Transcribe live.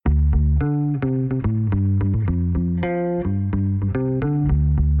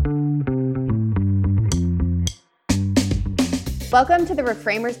Welcome to the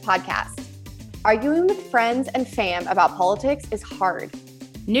Reframers podcast. Arguing with friends and fam about politics is hard.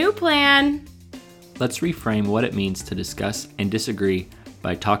 New plan. Let's reframe what it means to discuss and disagree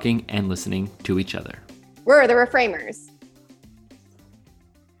by talking and listening to each other. We're the Reframers.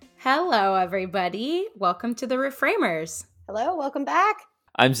 Hello, everybody. Welcome to the Reframers. Hello, welcome back.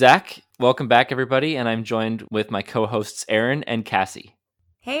 I'm Zach. Welcome back, everybody, and I'm joined with my co-hosts Aaron and Cassie.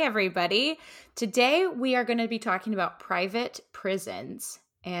 Hey, everybody. Today, we are going to be talking about private prisons.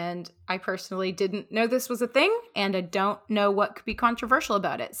 And I personally didn't know this was a thing, and I don't know what could be controversial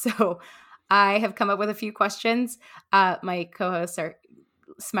about it. So I have come up with a few questions. My co-hosts are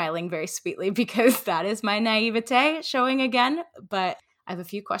smiling very sweetly because that is my naivete showing again. But I have a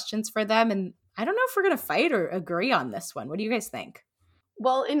few questions for them, and I don't know if we're going to fight or agree on this one. What do you guys think?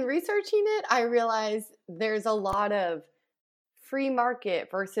 Well, in researching it, I realized there's a lot of free market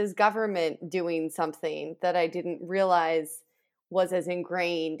versus government doing something that I didn't realize was as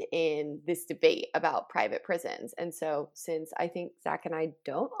ingrained in this debate about private prisons. And so since I think Zach and I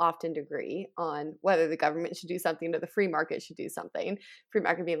don't often agree on whether the government should do something or the free market should do something, free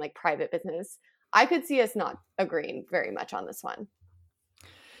market being like private business, I could see us not agreeing very much on this one.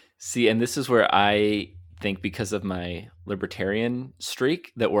 See, and this is where I think because of my libertarian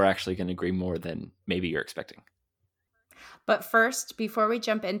streak that we're actually going to agree more than maybe you're expecting. But first, before we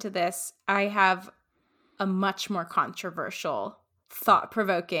jump into this, I have a much more controversial,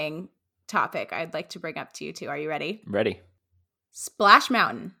 thought-provoking topic I'd like to bring up to you two. Are you ready? Ready. Splash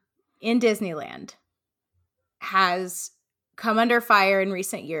Mountain in Disneyland has come under fire in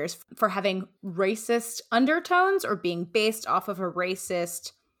recent years for having racist undertones or being based off of a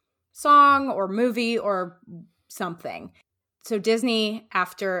racist song or movie or something. So Disney,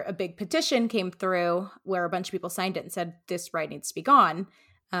 after a big petition came through where a bunch of people signed it and said this ride needs to be gone,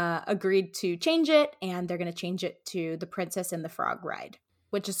 agreed to change it, and they're going to change it to the Princess and the Frog ride,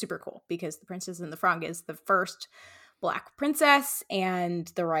 which is super cool because the Princess and the Frog is the first Black princess,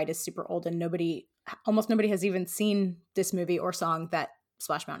 and the ride is super old, and almost nobody has even seen this movie or song that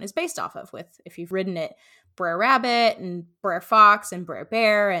Splash Mountain is based off of. With, if you've ridden it, Brer Rabbit and Brer Fox and Brer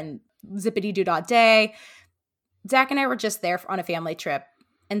Bear and Zippity Doo Dah Day. Zach and I were just there on a family trip,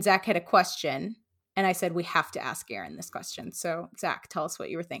 and Zach had a question, and I said, we have to ask Aaron this question. So Zach, tell us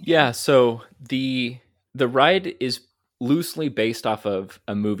what you were thinking. Yeah, so the ride is loosely based off of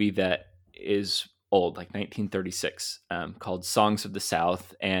a movie that is old, like 1936, called Songs of the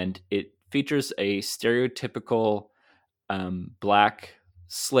South, and it features a stereotypical Black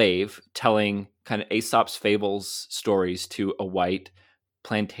slave telling kind of Aesop's fables stories to a white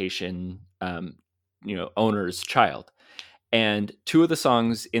plantation owner's child. And two of the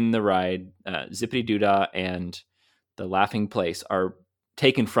songs in the ride, Zippity Doo Dah and The Laughing Place, are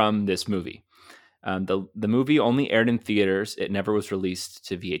taken from this movie. The movie only aired in theaters. It never was released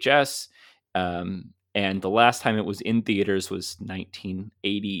to VHS. And the last time it was in theaters was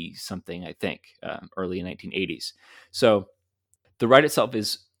 1980 something, I think, early 1980s. So the ride itself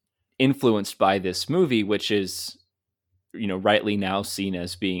is influenced by this movie, which is, rightly now seen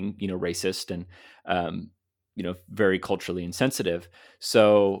as being, racist and, very culturally insensitive.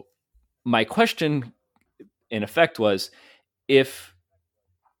 So my question in effect was, if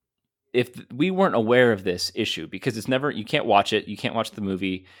we weren't aware of this issue, because you can't watch it, you can't watch the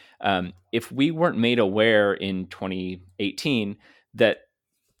movie. If we weren't made aware in 2018 that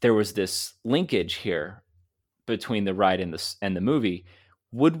there was this linkage here between the ride and the movie,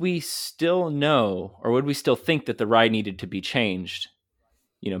 would we still know, or would we still think that the ride needed to be changed?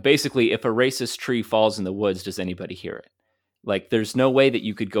 Basically, if a racist tree falls in the woods, does anybody hear it? Like, there's no way that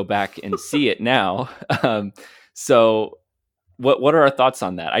you could go back and see it now. So what are our thoughts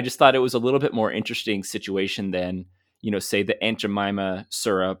on that? I just thought it was a little bit more interesting situation than, say the Aunt Jemima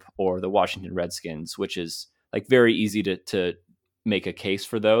syrup or the Washington Redskins, which is like very easy to make a case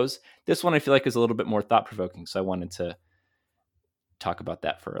for those. This one I feel like is a little bit more thought-provoking. So I wanted to talk about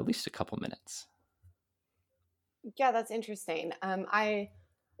that for at least a couple minutes. Yeah, that's interesting. I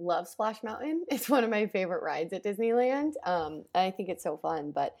love Splash Mountain. It's one of my favorite rides at Disneyland. And I think it's so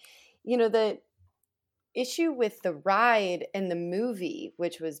fun. But, the issue with the ride and the movie,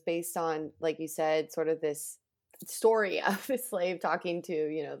 which was based on, like you said, sort of this story of the slave talking to,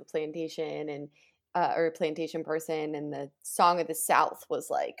 the plantation and or a plantation person, and the Song of the South was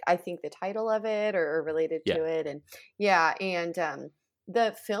like, I think the title of it or related to it. And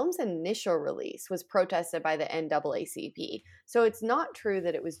the film's initial release was protested by the NAACP. So it's not true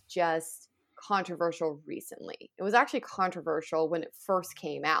that it was just controversial recently. It was actually controversial when it first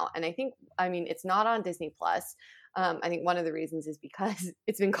came out. And it's not on Disney Plus. I think one of the reasons is because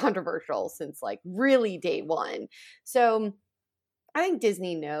it's been controversial since like really day one. So I think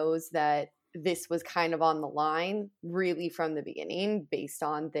Disney knows that this was kind of on the line really from the beginning based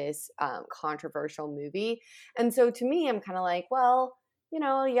on this controversial movie. And so to me, I'm kind of like, well,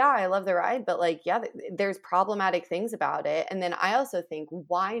 yeah, I love the ride, but like, yeah, there's problematic things about it. And then I also think,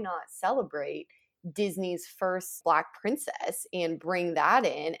 why not celebrate Disney's first Black princess and bring that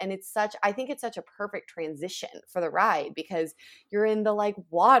in? And I think it's such a perfect transition for the ride because you're in the like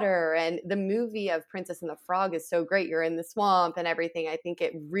water, and the movie of Princess and the Frog is so great. You're in the swamp and everything. I think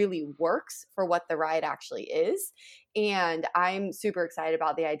it really works for what the ride actually is. And I'm super excited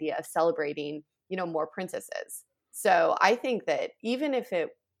about the idea of celebrating, more princesses. So I think that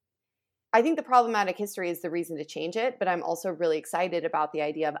I think the problematic history is the reason to change it, but I'm also really excited about the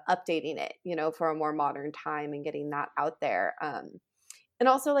idea of updating it, for a more modern time and getting that out there. And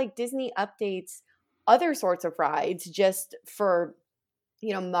also, like, Disney updates other sorts of rides just for,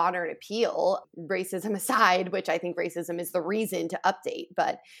 modern appeal, racism aside, which I think racism is the reason to update,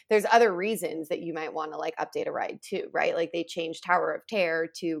 but there's other reasons that you might want to like update a ride too, right? Like they changed Tower of Terror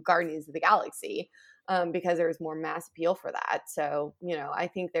to Guardians of the Galaxy because there's more mass appeal for that. So, I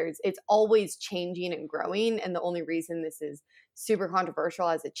think it's always changing and growing. And the only reason this is super controversial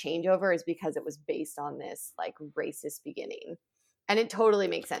as a changeover is because it was based on this like racist beginning. And it totally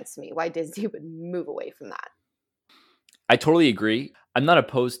makes sense to me why Disney would move away from that. I totally agree. I'm not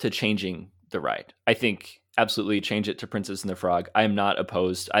opposed to changing the ride. I think absolutely change it to Princess and the Frog. I am not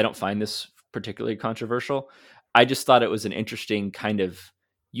opposed. I don't find this particularly controversial. I just thought it was an interesting kind of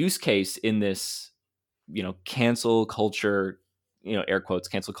use case in this, cancel culture, air quotes,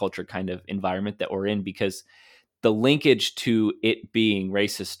 cancel culture kind of environment that we're in, because the linkage to it being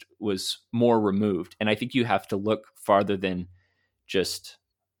racist was more removed. And I think you have to look farther than just,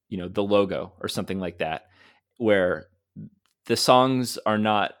 the logo or something like that, where the songs are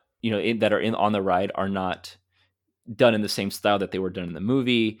not, that are on the ride are not done in the same style that they were done in the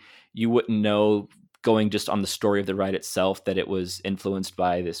movie. You wouldn't know going just on the story of the ride itself that it was influenced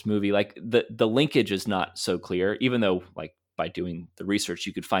by this movie. Like the linkage is not so clear, even though like by doing the research,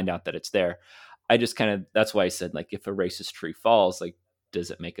 you could find out that it's there. I just that's why I said, like, if a racist tree falls, like,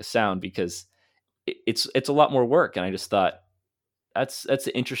 does it make a sound? Because it's a lot more work. And I just thought that's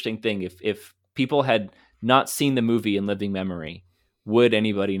an interesting thing. If people had not seen the movie in living memory, would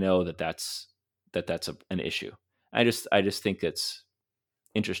anybody know that that's an issue? I just think it's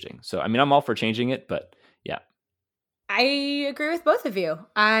interesting. So I mean, I'm all for changing it, but yeah. I agree with both of you.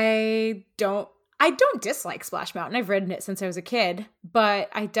 I don't dislike Splash Mountain. I've ridden it since I was a kid, but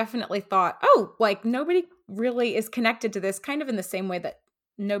I definitely thought, oh, like nobody really is connected to this, kind of in the same way that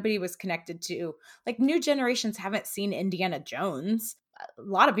nobody was connected to, like, new generations haven't seen Indiana Jones. A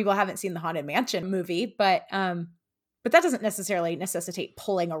lot of people haven't seen the Haunted Mansion movie, but that doesn't necessarily necessitate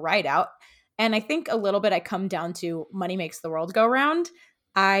pulling a ride out. And I think a little bit I come down to money makes the world go round.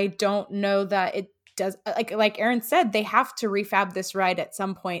 I don't know that it does, like Erin said, they have to refab this ride at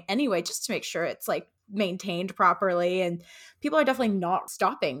some point anyway, just to make sure it's like maintained properly. And people are definitely not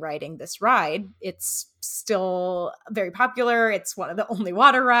stopping riding this ride. It's still very popular. It's one of the only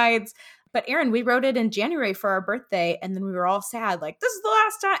water rides. But Erin, we rode it in January for our birthday, and then we were all sad, like, this is the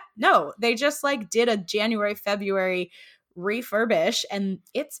last time. No, they just like did a January, February refurbish, and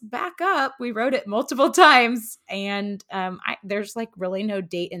it's back up. We rode it multiple times, and there's like really no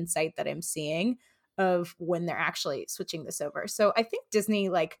date in sight that I'm seeing of when they're actually switching this over. So I think Disney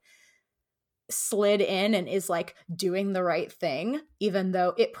like slid in and is like doing the right thing, even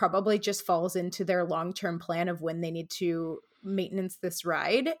though it probably just falls into their long-term plan of when they need to maintenance this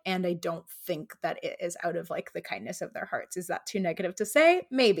ride. And I don't think that it is out of like the kindness of their hearts. Is that too negative to say?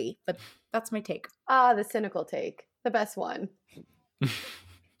 Maybe, but that's my take. The cynical take, the best one.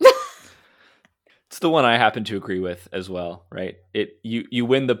 It's the one I happen to agree with as well, right? You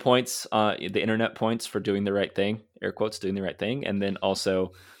win the points, the internet points for doing the right thing, air quotes, doing the right thing, and then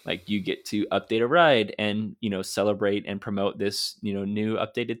also like you get to update a ride and celebrate and promote this new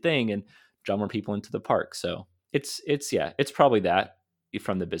updated thing and draw more people into the park. So it's probably that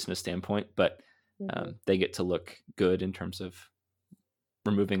from the business standpoint, but they get to look good in terms of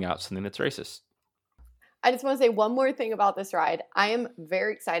removing out something that's racist. I just want to say one more thing about this ride. I am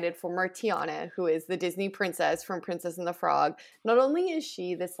very excited for Martiana, who is the Disney princess from Princess and the Frog. Not only is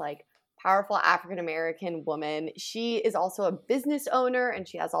she this like powerful African-American woman, she is also a business owner and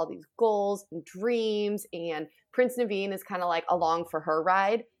she has all these goals and dreams, and Prince Naveen is kind of like along for her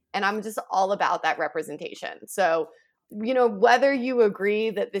ride. And I'm just all about that representation. So, whether you agree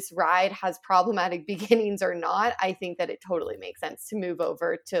that this ride has problematic beginnings or not, I think that it totally makes sense to move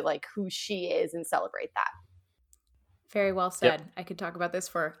over to like who she is and celebrate that. Very well said. Yep. I could talk about this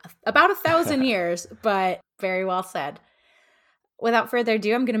for about 1,000 years, but very well said. without further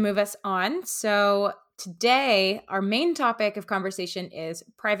ado, I'm going to move us on. So today, our main topic of conversation is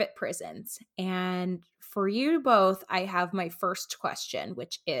private prisons. And for you both, I have my first question,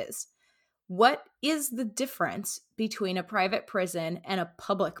 which is, what is the difference between a private prison and a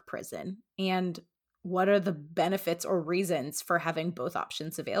public prison? And what are the benefits or reasons for having both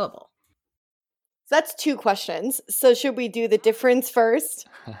options available? So that's two questions. So should we do the difference first?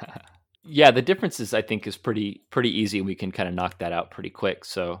 Yeah, the differences I think is pretty easy, and we can kind of knock that out pretty quick.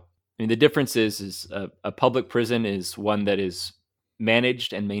 So, I mean, the difference is a public prison is one that is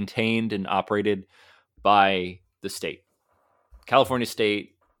managed and maintained and operated by the state, California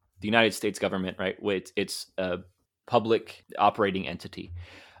state, the United States government, right? It's a public operating entity.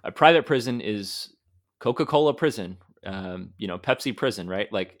 A private prison is Coca-Cola prison, Pepsi prison,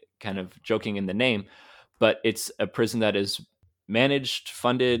 right? Like kind of joking in the name, but it's a prison that is managed,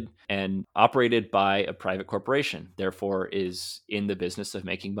 funded, and operated by a private corporation, therefore is in the business of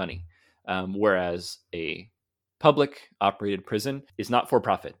making money. Whereas a public operated prison is not for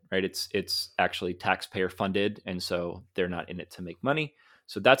profit, right? It's actually taxpayer funded, and so they're not in it to make money.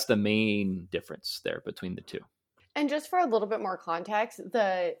 So that's the main difference there between the two. And just for a little bit more context,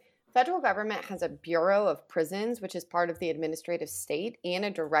 the federal government has a Bureau of Prisons, which is part of the administrative state, and a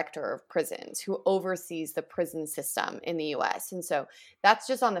director of prisons who oversees the prison system in the US. And so that's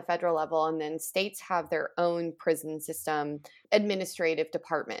just on the federal level. And then states have their own prison system administrative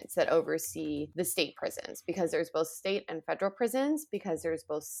departments that oversee the state prisons, because there's both state and federal prisons, because there's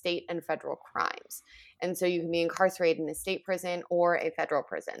both state and federal crimes. And so you can be incarcerated in a state prison or a federal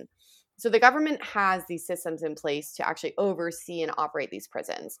prison. So the government has these systems in place to actually oversee and operate these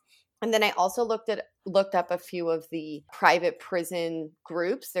prisons. And then I also looked up a few of the private prison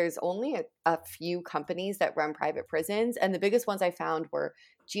groups. There's only a few companies that run private prisons, and the biggest ones I found were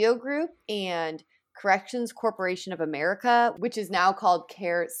Geo Group and Corrections Corporation of America, which is now called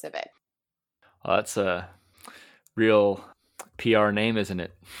Care Civic. Well, that's a real PR name, isn't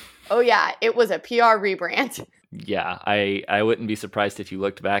it? Oh yeah, it was a PR rebrand. Yeah, I wouldn't be surprised if you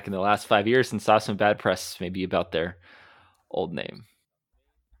looked back in the last 5 years and saw some bad press maybe about their old name.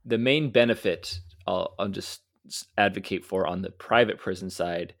 The main benefit I'll just advocate for on the private prison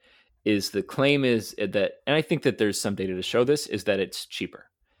side is the claim is that, and I think that there's some data to show this, is that it's cheaper.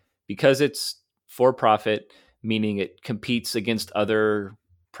 Because it's for profit, meaning it competes against other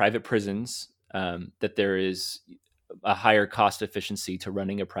private prisons, that there is a higher cost efficiency to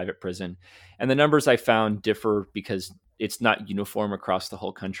running a private prison. And the numbers I found differ because it's not uniform across the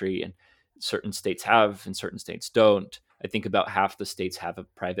whole country, and certain states have and certain states don't. I think about half the states have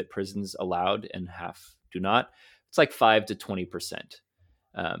private prisons allowed and half do not. It's like 5 to 20%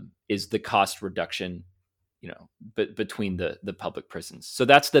 is the cost reduction, but between the public prisons. So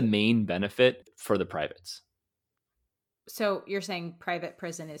that's the main benefit for the privates. So you're saying private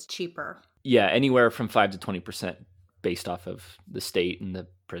prison is cheaper? Yeah, anywhere from 5 to 20% based off of the state and the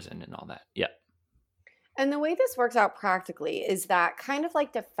prison and all that. Yeah. And the way this works out practically is that kind of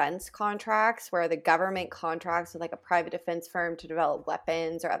like defense contracts, where the government contracts with like a private defense firm to develop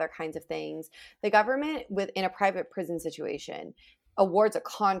weapons or other kinds of things, the government within a private prison situation awards a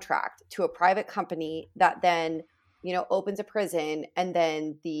contract to a private company that then, opens a prison, and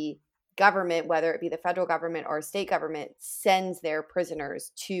then the government, whether it be the federal government or a state government, sends their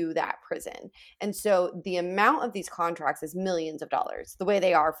prisoners to that prison. And so the amount of these contracts is millions of dollars, the way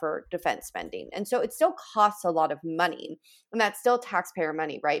they are for defense spending. And so it still costs a lot of money, and that's still taxpayer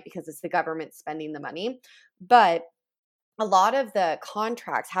money, right? Because it's the government spending the money. But a lot of the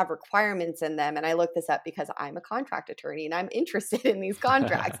contracts have requirements in them, and I looked this up because I'm a contract attorney and I'm interested in these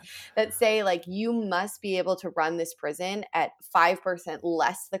contracts that say, like, you must be able to run this prison at 5%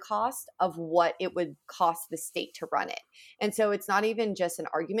 less the cost of what it would cost the state to run it. And so it's not even just an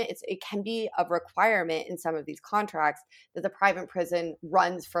argument, it can be a requirement in some of these contracts that the private prison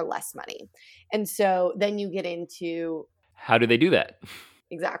runs for less money. And so then you get into, how do they do that?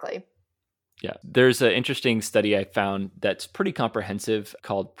 Exactly. Yeah, there's an interesting study I found that's pretty comprehensive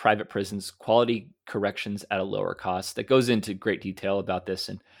called Private Prisons, Quality Corrections at a Lower Cost, that goes into great detail about this.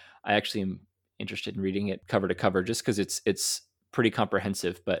 And I actually am interested in reading it cover to cover just because it's pretty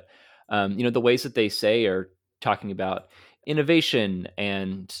comprehensive. But, the ways that they say are talking about innovation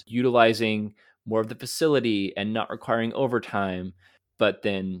and utilizing more of the facility and not requiring overtime. But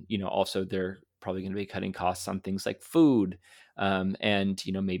then, also they're probably going to be cutting costs on things like food, and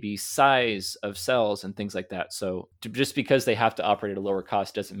maybe size of cells and things like that. So just because they have to operate at a lower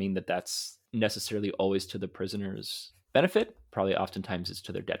cost doesn't mean that that's necessarily always to the prisoner's benefit. Probably oftentimes it's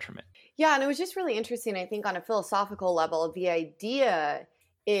to their detriment. Yeah, and it was just really interesting. I think on a philosophical level, the idea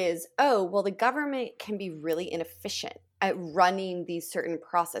is, the government can be really inefficient. at running these certain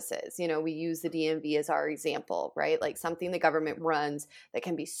processes. We use the DMV as our example, right? Like something the government runs that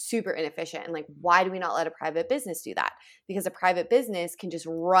can be super inefficient. And like, why do we not let a private business do that? Because a private business can just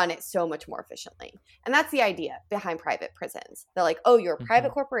run it so much more efficiently. And that's the idea behind private prisons. They're like, oh, you're a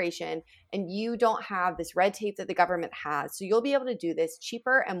private corporation and you don't have this red tape that the government has. So you'll be able to do this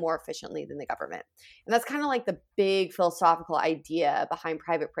cheaper and more efficiently than the government. And that's kind of like the big philosophical idea behind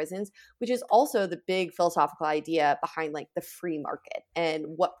private prisons, which is also the big philosophical idea behind like the free market and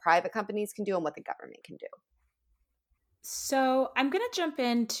what private companies can do and what the government can do. So I'm going to jump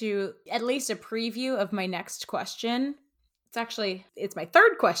into at least a preview of my next question. It's my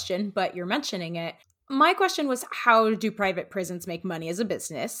third question, but you're mentioning it. My question was, how do private prisons make money as a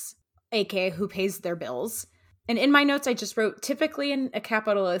business, aka who pays their bills? And in my notes, I just wrote, typically in a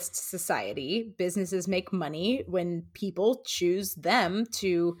capitalist society, businesses make money when people choose them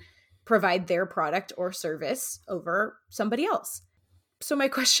to provide their product or service over somebody else. So my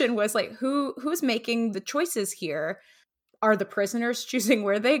question was like, who's making the choices here? Are the prisoners choosing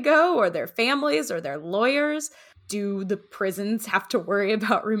where they go, or their families, or their lawyers? Do the prisons have to worry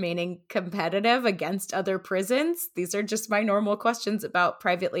about remaining competitive against other prisons? These are just my normal questions about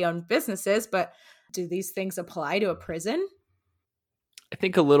privately owned businesses, but do these things apply to a prison? I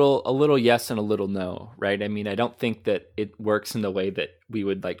think a little yes and a little no, right? I mean, I don't think that it works in the way that we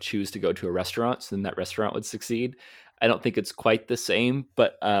would like choose to go to a restaurant, so then that restaurant would succeed. I don't think it's quite the same,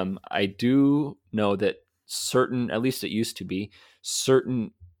 but I do know that certain, at least it used to be,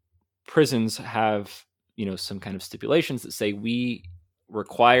 certain prisons have, some kind of stipulations that say we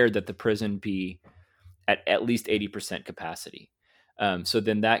require that the prison be at least 80% capacity. So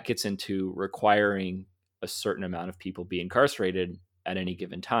then that gets into requiring a certain amount of people be incarcerated at any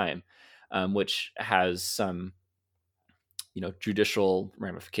given time, which has some, judicial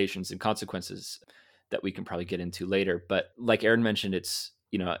ramifications and consequences that we can probably get into later. But like Aaron mentioned, it's,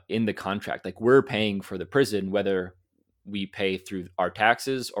 in the contract, like we're paying for the prison, whether we pay through our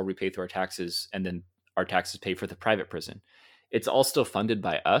taxes or we pay through our taxes and then our taxes pay for the private prison. It's all still funded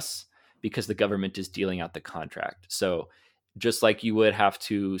by us because the government is dealing out the contract. So just like you would have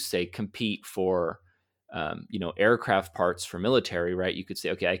to say compete for aircraft parts for military, right? You could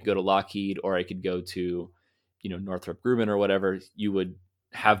say, okay, I could go to Lockheed or I could go to, Northrop Grumman or whatever. You would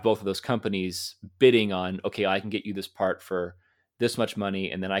have both of those companies bidding on, okay, I can get you this part for this much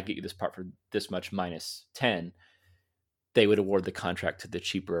money, and then I get you this part for this much minus 10. They would award the contract to the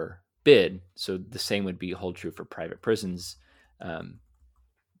cheaper bid. So the same would hold true for private prisons.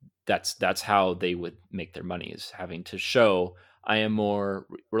 That's how they would make their money, is having to show I am more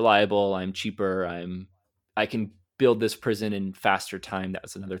reliable, I'm cheaper, I can build this prison in faster time. That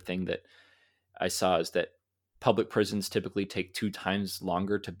was another thing that I saw, is that public prisons typically take 2 times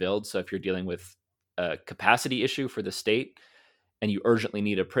longer to build. So if you're dealing with a capacity issue for the state and you urgently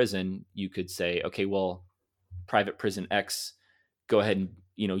need a prison, you could say, okay, well, private prison X, go ahead and,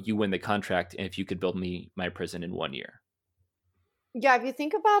 you win the contract. And if you could build me my prison in 1 year. Yeah, if you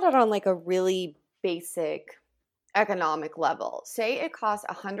think about it on like a really basic economic level, say it costs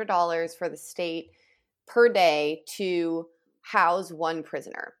 $100 for the state per day to house one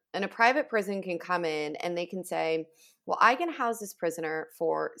prisoner. And a private prison can come in and they can say, well, I can house this prisoner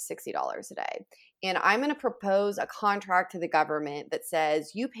for $60 a day. And I'm going to propose a contract to the government that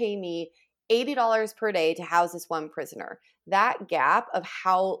says you pay me $80 per day to house this one prisoner. That gap of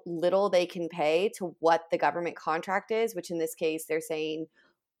how little they can pay to what the government contract is, which in this case they're saying,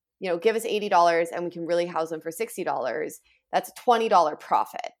 give us $80 and we can really house them for $60, that's a $20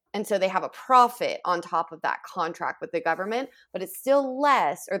 profit. And so they have a profit on top of that contract with the government, but it's still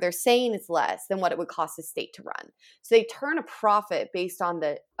less, or they're saying it's less than what it would cost the state to run. So they turn a profit based on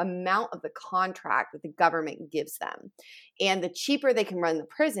the amount of the contract that the government gives them. And the cheaper they can run the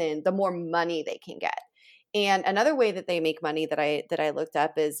prison, the more money they can get. And another way that they make money that I looked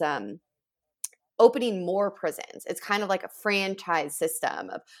up is opening more prisons. It's kind of like a franchise system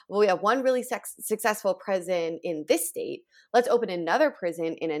of, well, we have one really successful prison in this state. Let's open another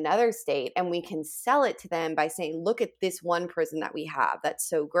prison in another state, and we can sell it to them by saying, look at this one prison that we have. That's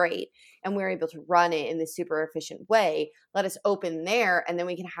so great. And we're able to run it in this super efficient way. Let us open there, and then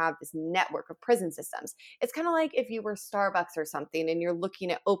we can have this network of prison systems. It's kind of like if you were Starbucks or something and you're looking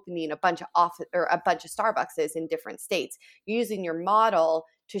at opening a bunch of Starbuckses in different states. You're using your model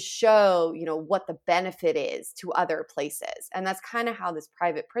to show, what the benefit is to other places. And that's kind of how this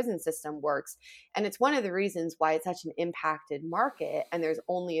private prison system works. And it's one of the reasons why it's such an impacted market. And there's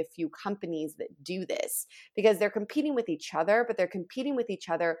only a few companies that do this, because they're competing with each other, but they're competing with each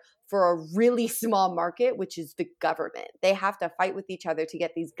other for a really small market, which is the government. They have to fight with each other to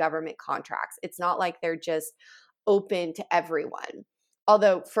get these government contracts. It's not like they're just open to everyone.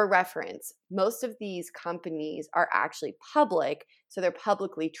 Although, for reference, most of these companies are actually public, so they're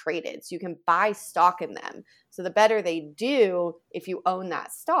publicly traded. So you can buy stock in them. So the better they do, if you own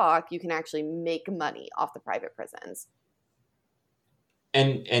that stock, you can actually make money off the private prisons.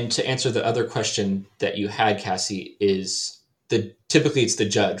 And to answer the other question that you had, Cassie, is typically it's the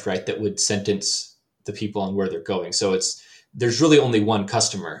judge, right, that would sentence the people on where they're going. So there's really only one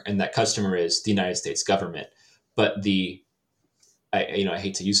customer, and that customer is the United States government. But I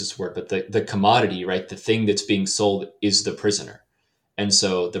hate to use this word, but the commodity, right, the thing that's being sold is the prisoner. And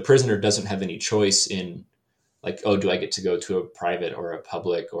so the prisoner doesn't have any choice in like, oh, do I get to go to a private or a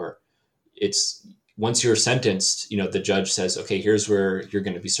public? Or it's once you're sentenced, the judge says, okay, here's where you're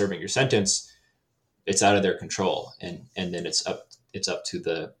going to be serving your sentence. It's out of their control. And then it's up to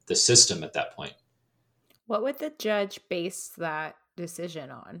the system at that point. What would the judge base that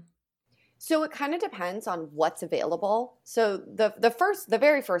decision on? So it kind of depends on what's available. So the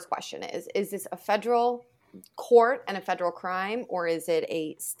very first question is this a federal court and a federal crime, or is it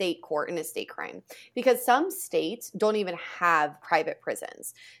a state court and a state crime? Because some states don't even have private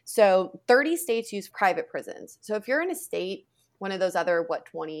prisons. So 30 states use private prisons. So if you're in a state, one of those other,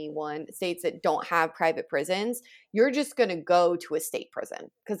 21 states that don't have private prisons, you're just going to go to a state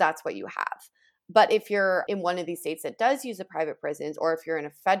prison because that's what you have. But if you're in one of these states that does use a private prisons, or if you're in a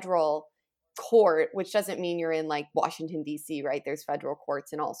federal court, which doesn't mean you're in like Washington, D.C., right? There's federal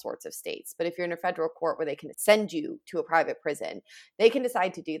courts in all sorts of states. But if you're in a federal court where they can send you to a private prison, they can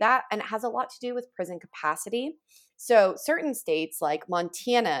decide to do that. And it has a lot to do with prison capacity. So certain states like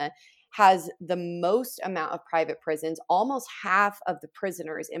Montana has the most amount of private prisons. Almost half of the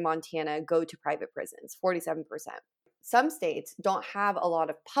prisoners in Montana go to private prisons, 47%. Some states don't have a lot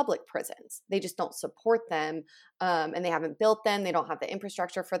of public prisons. They just don't support them, and they haven't built them. They don't have the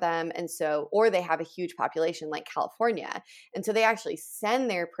infrastructure for them. And so, or they have a huge population like California. And so they actually send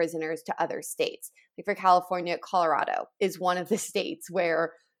their prisoners to other states. Like for California, Colorado is one of the states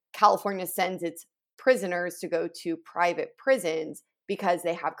where California sends its prisoners to go to private prisons because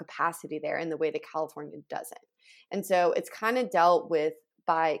they have capacity there in the way that California doesn't. And so it's kind of dealt with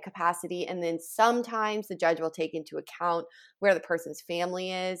by capacity. And then sometimes the judge will take into account where the person's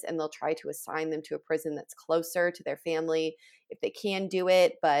family is, and they'll try to assign them to a prison that's closer to their family if they can do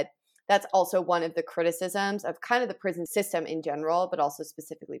it. But that's also one of the criticisms of kind of the prison system in general, but also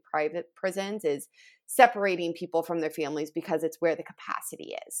specifically private prisons, is separating people from their families because it's where the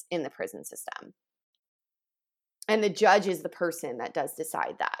capacity is in the prison system. And the judge is the person that does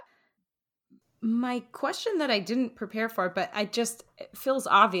decide that. My question that I didn't prepare for, but it feels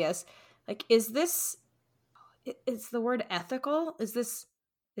obvious. Like, is the word ethical? Is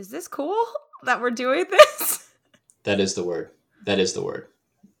this cool that we're doing this? That is the word.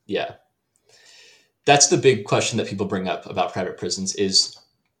 Yeah. That's the big question that people bring up about private prisons is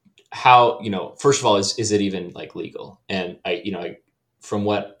how, first of all, is it even like legal? And from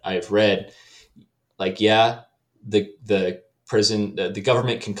what I've read, like, yeah, the prison, the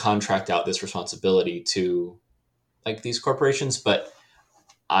government can contract out this responsibility to like these corporations, but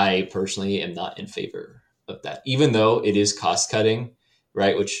I personally am not in favor of that, even though it is cost cutting,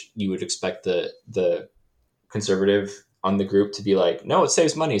 right? Which you would expect the conservative on the group to be like, no, it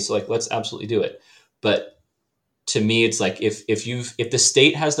saves money, so like let's absolutely do it. But to me, it's like if the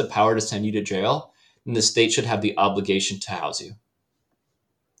state has the power to send you to jail, then the state should have the obligation to house you.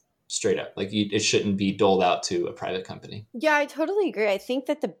 Straight up. Like it shouldn't be doled out to a private company. Yeah, I totally agree. I think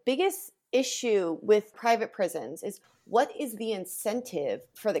that the biggest issue with private prisons is what is the incentive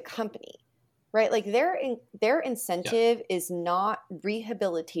for the company, right? Like their incentive is not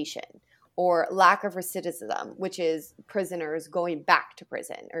rehabilitation or lack of recidivism, which is prisoners going back to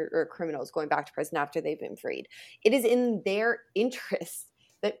prison or criminals going back to prison after they've been freed. It is in their interest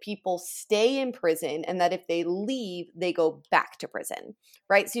that people stay in prison and that if they leave, they go back to prison,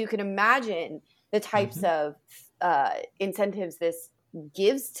 right? So you can imagine the types of incentives this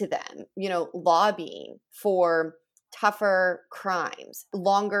gives to them, lobbying for tougher crimes,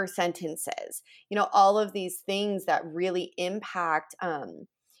 longer sentences, all of these things that really impact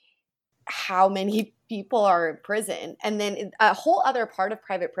how many people are in prison. And then a whole other part of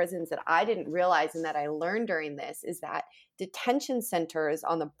private prisons that I didn't realize and that I learned during this is that detention centers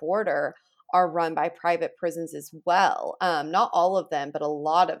on the border are run by private prisons as well. Not all of them, but a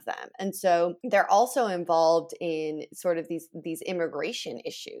lot of them. And so they're also involved in sort of these immigration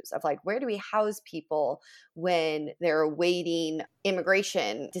issues of like, where do we house people when they're awaiting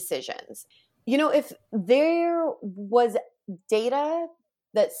immigration decisions? If there was data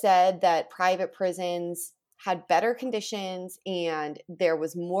that said that private prisons had better conditions and there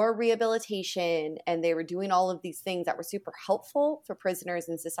was more rehabilitation and they were doing all of these things that were super helpful for prisoners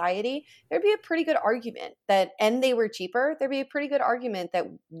in society, there'd be a pretty good argument that, and they were cheaper, there'd be a pretty good argument that,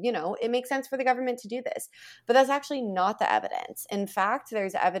 it makes sense for the government to do this. But that's actually not the evidence. In fact,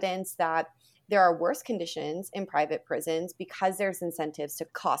 there's evidence that there are worse conditions in private prisons because there's incentives to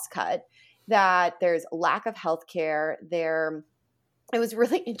cost cut, that there's lack of health care. It was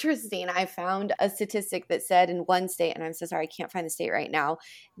really interesting. I found a statistic that said in one state, and I'm so sorry, I can't find the state right now,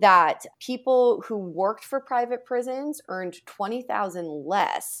 that people who worked for private prisons earned $20,000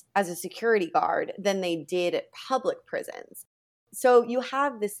 less as a security guard than they did at public prisons. So you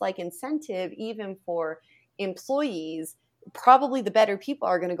have this incentive even for employees. Probably the better people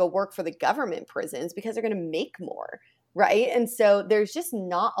are going to go work for the government prisons because they're going to make more, right? And so there's just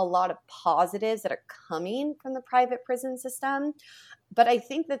not a lot of positives that are coming from the private prison system. But I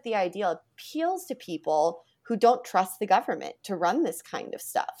think that the idea appeals to people who don't trust the government to run this kind of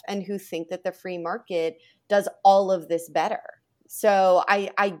stuff and who think that the free market does all of this better. So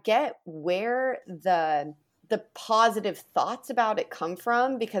I get where the positive thoughts about it come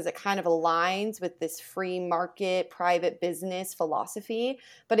from, because it kind of aligns with this free market, private business philosophy.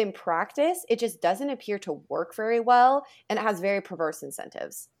 But in practice, it just doesn't appear to work very well, and it has very perverse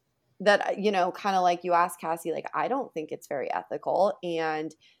incentives that, kind of like you asked, Cassie, I don't think it's very ethical.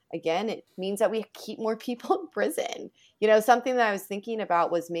 And again, it means that we keep more people in prison. Something that I was thinking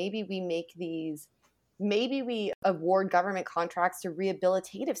about was maybe we award government contracts to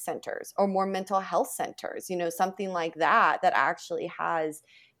rehabilitative centers or more mental health centers, something like that actually has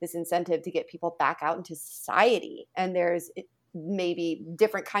this incentive to get people back out into society. And there's maybe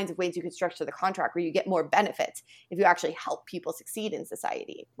different kinds of ways you could structure the contract where you get more benefits if you actually help people succeed in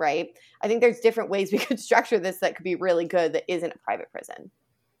society, right? I think there's different ways we could structure this that could be really good that isn't a private prison.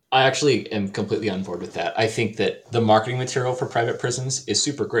 I actually am completely on board with that. I think that the marketing material for private prisons is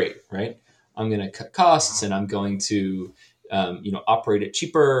super great, right? I'm going to cut costs and I'm going to, operate it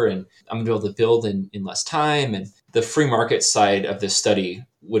cheaper, and I'm going to be able to build in less time. And the free market side of this study,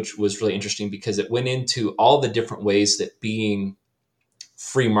 which was really interesting because it went into all the different ways that being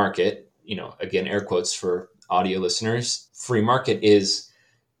free market, again, air quotes for audio listeners, free market is,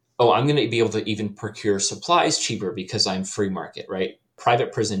 I'm going to be able to even procure supplies cheaper because I'm free market, right?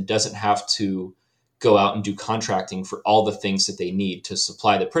 Private prison doesn't have to go out and do contracting for all the things that they need to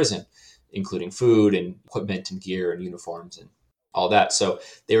supply the prison, including food and equipment and gear and uniforms and all that. So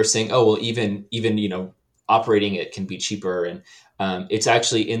they were saying, even operating it can be cheaper. And it's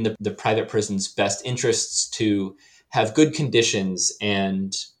actually in the private prison's best interests to have good conditions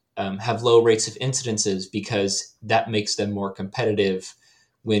and have low rates of incidences, because that makes them more competitive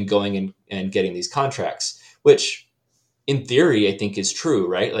when going and getting these contracts, which in theory, I think is true,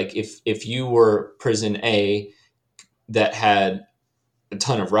 right? If you were prison A that had a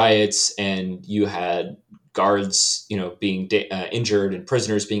ton of riots and you had guards, being injured and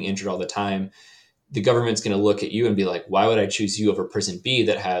prisoners being injured all the time, the government's going to look at you and be like, why would I choose you over prison B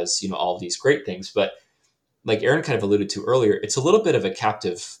that has, all these great things? But like Aaron kind of alluded to earlier, it's a little bit of a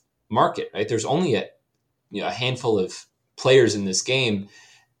captive market, right? There's only a handful of players in this game,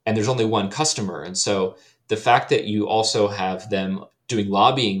 and there's only one customer. And so the fact that you also have them doing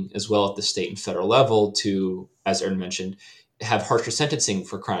lobbying as well at the state and federal level to, as Aaron mentioned, have harsher sentencing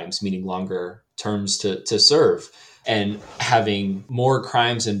for crimes, meaning longer terms to serve, and having more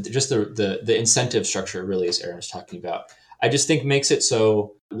crimes, and just the incentive structure, really, as Aaron was talking about, I just think makes it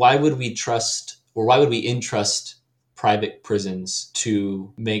so why would we entrust private prisons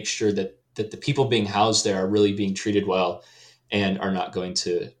to make sure that the people being housed there are really being treated well and are not going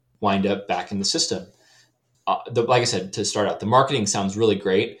to wind up back in the system? Like I said, to start out, the marketing sounds really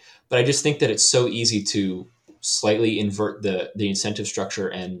great, but I just think that it's so easy to slightly invert the incentive structure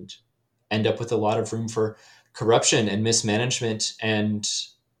and end up with a lot of room for corruption and mismanagement. And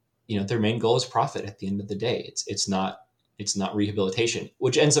their main goal is profit at the end of the day. It's not rehabilitation,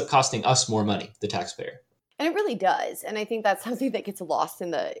 which ends up costing us more money, the taxpayer. And it really does. And I think that's something that gets lost in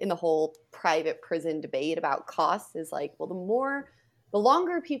the whole private prison debate about costs, is the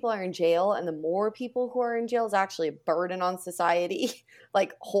longer people are in jail and the more people who are in jail is actually a burden on society,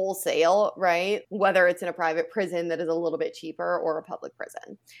 wholesale, right? Whether it's in a private prison that is a little bit cheaper or a public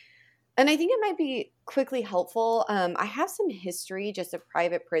prison. And I think it might be quickly helpful. I have some history just of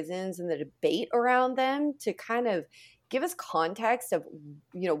private prisons and the debate around them to kind of give us context of,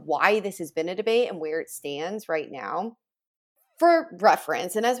 why this has been a debate and where it stands right now. For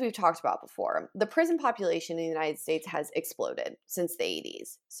reference, and as we've talked about before, the prison population in the United States has exploded since the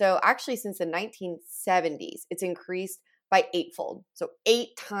 80s. So actually, since the 1970s, it's increased by eightfold. So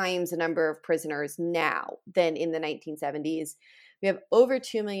 8 times the number of prisoners now than in the 1970s. We have over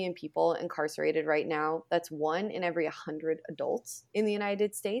 2 million people incarcerated right now. That's 1 in every 100 adults in the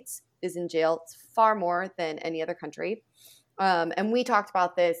United States is in jail. It's far more than any other country. And we talked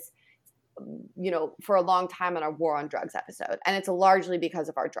about this, for a long time on our war on drugs episode. And it's largely because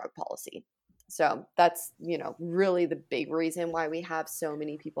of our drug policy. So that's, really the big reason why we have so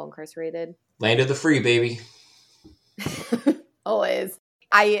many people incarcerated. Land of the free, baby. Always.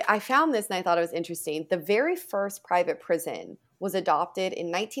 I found this and I thought it was interesting. The very first private prison was adopted in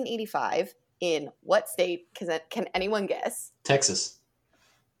 1985 in what state? Can anyone guess? Texas.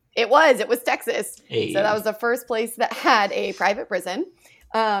 It was Texas. Hey. So that was the first place that had a private prison.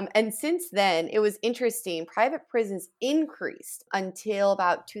 And since then, it was interesting. Private prisons increased until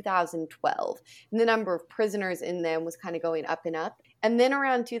about 2012. And the number of prisoners in them was kind of going up and up. And then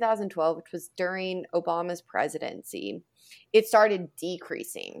around 2012, which was during Obama's presidency, it started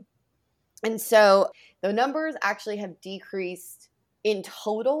decreasing. And so the numbers actually have decreased in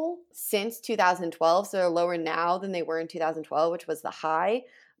total since 2012. So they're lower now than they were in 2012, which was the high.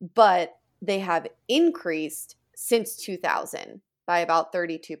 But they have increased since 2000 by about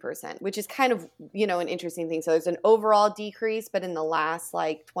 32%, which is kind of, an interesting thing. So there's an overall decrease, but in the last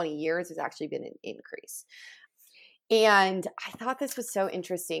 20 years, there's actually been an increase. And I thought this was so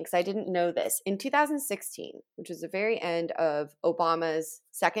interesting because I didn't know this. In 2016, which was the very end of Obama's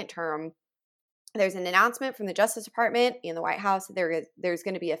second term, there's an announcement from the Justice Department and the White House that there's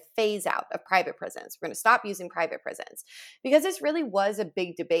going to be a phase out of private prisons. We're going to stop using private prisons because this really was a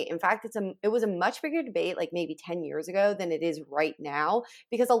big debate. In fact, it was a much bigger debate maybe 10 years ago than it is right now,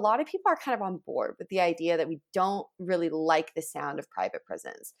 because a lot of people are kind of on board with the idea that we don't really like the sound of private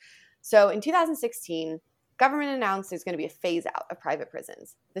prisons. So in 2016, government announced there's going to be a phase out of private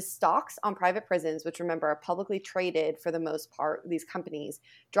prisons. The stocks on private prisons, which remember are publicly traded for the most part, these companies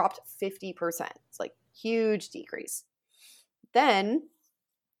dropped 50%. It's huge decrease. Then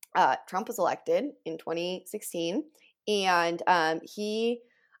Trump was elected in 2016, and he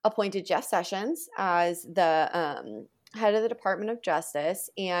appointed Jeff Sessions as the head of the Department of Justice.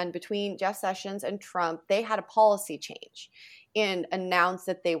 And between Jeff Sessions and Trump, they had a policy change and announced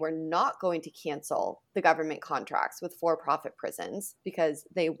that they were not going to cancel the government contracts with for-profit prisons because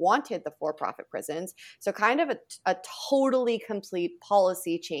they wanted the for-profit prisons. So kind of a totally complete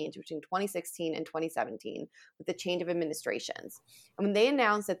policy change between 2016 and 2017 with the change of administrations. And when they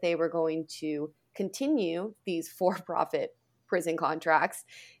announced that they were going to continue these for-profit prison contracts,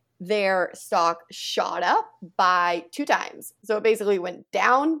 their stock shot up by 2 times. So it basically went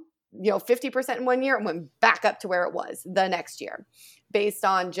down 50% in 1 year and went back up to where it was the next year based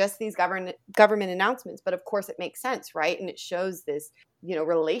on just these government announcements. But of course it makes sense, right? And it shows this,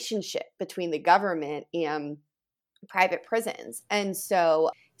 relationship between the government and private prisons. And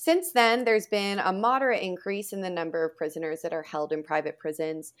so since then, there's been a moderate increase in the number of prisoners that are held in private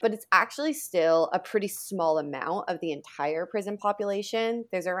prisons, but it's actually still a pretty small amount of the entire prison population.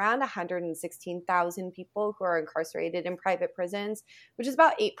 There's around 116,000 people who are incarcerated in private prisons, which is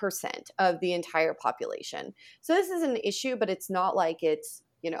about 8% of the entire population. So this is an issue, but it's not like it's,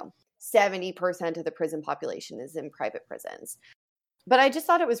 70% of the prison population is in private prisons. But I just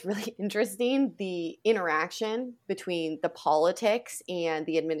thought it was really interesting, the interaction between the politics and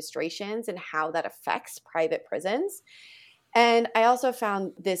the administrations and how that affects private prisons. And I also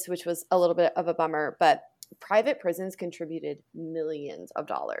found this, which was a little bit of a bummer, but private prisons contributed millions of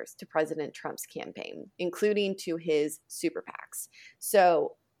dollars to President Trump's campaign, including to his super PACs.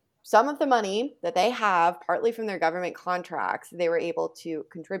 So some of the money that they have, partly from their government contracts, they were able to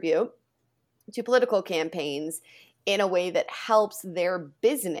contribute to political campaigns in a way that helps their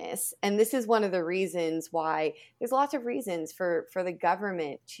business. And this is one of the reasons why there's lots of reasons for the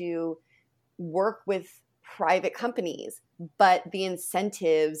government to work with private companies, but the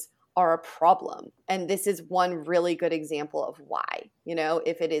incentives are a problem. And this is one really good example of why.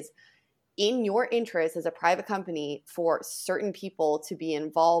 If it is in your interest as a private company for certain people to be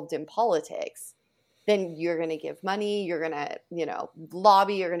involved in politics, then you're going to give money, you're going to,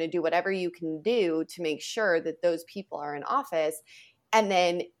 lobby, you're going to do whatever you can do to make sure that those people are in office. And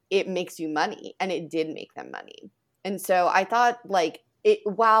then it makes you money, and it did make them money. And so I thought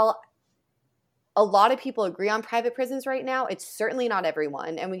while a lot of people agree on private prisons right now, it's certainly not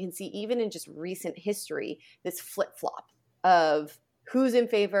everyone. And we can see even in just recent history, this flip-flop of who's in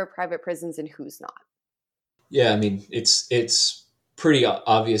favor of private prisons and who's not. Yeah, I mean, it's pretty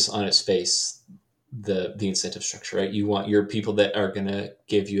obvious on its face, the incentive structure, right? You want your people that are going to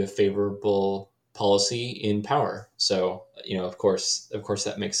give you a favorable policy in power. So, of course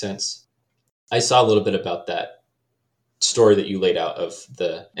that makes sense. I saw a little bit about that story that you laid out of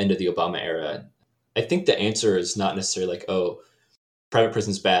the end of the Obama era, I think the answer is not necessarily like, oh, private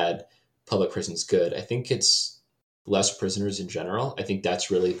prison's bad, public prison's good. I think it's less prisoners in general. I think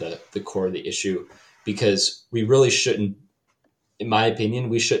that's really the core of the issue, because we really shouldn't, in my opinion,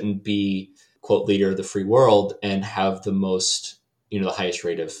 we shouldn't be, quote, leader of the free world and have the most, the highest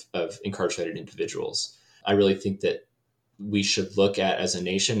rate of incarcerated individuals. I really think that we should look at, as a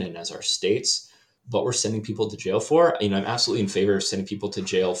nation and as our states, what we're sending people to jail for. I'm absolutely in favor of sending people to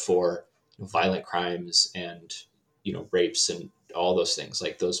jail for violent crimes and, rapes and all those things.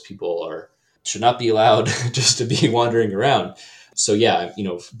 Like, those people should not be allowed just to be wandering around. So yeah,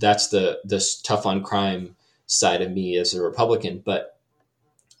 that's the tough on crime side of me as a Republican. But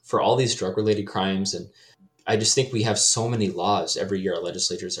for all these drug related crimes, and I just think we have so many laws every year. Our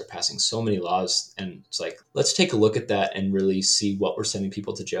legislatures are passing so many laws, and it's like, let's take a look at that and really see what we're sending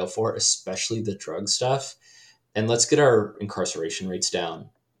people to jail for, especially the drug stuff. And let's get our incarceration rates down.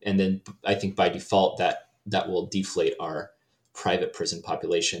 And then I think by default that will deflate our private prison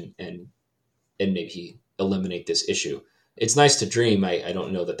population and maybe eliminate this issue. It's nice to dream. I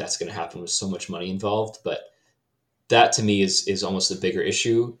don't know that that's going to happen with so much money involved, but that to me is almost a bigger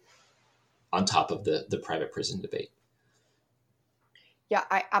issue on top of the private prison debate. Yeah,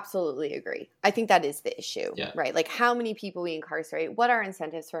 I absolutely agree. I think that is the issue, Yeah. right? Like, how many people we incarcerate, what our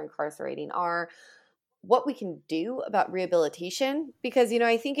incentives for incarcerating are, what we can do about rehabilitation. Because,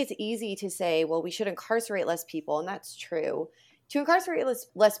 I think it's easy to say, well, we should incarcerate less people, and that's true. To incarcerate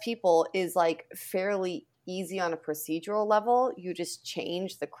less people is like fairly easy on a procedural level. You just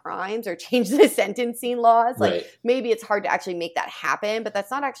change the crimes or change the sentencing laws. Right. Like, maybe it's hard to actually make that happen, but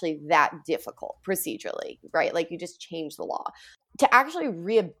that's not actually that difficult procedurally, right? Like, you just change the law. To actually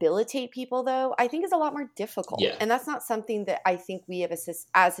rehabilitate people, though, I think is a lot more difficult. Yeah. And that's not something that I think we as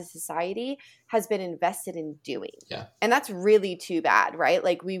a society has been invested in doing. Yeah. And that's really too bad, right?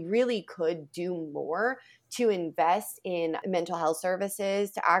 Like, we really could do more to invest in mental health services,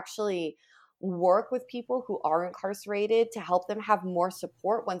 to actually work with people who are incarcerated, to help them have more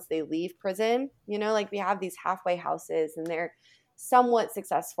support once they leave prison. Like, we have these halfway houses, and they're somewhat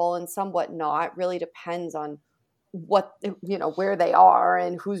successful and somewhat not. Really depends on what, where they are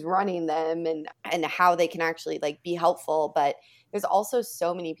and who's running them, and how they can actually like be helpful. But there's also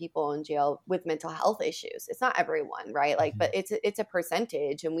so many people in jail with mental health issues. It's not everyone, right? Like, but it's a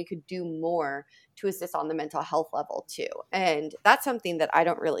percentage, and we could do more to assist on the mental health level too. And that's something that I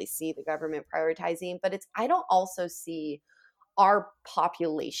don't really see the government prioritizing, but I don't also see our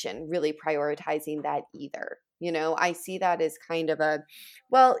population really prioritizing that either. I see that as kind of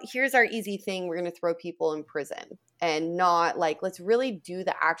well, here's our easy thing. We're going to throw people in prison, and not like, let's really do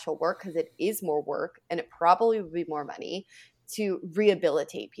the actual work, because it is more work and it probably would be more money to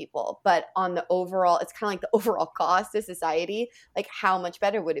rehabilitate people. But on the overall, it's kind of like the overall cost to society. Like, how much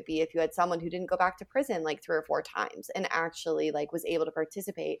better would it be if you had someone who didn't go back to prison like 3 or 4 times and actually like was able to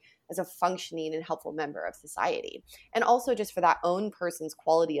participate as a functioning and helpful member of society? And also just for that own person's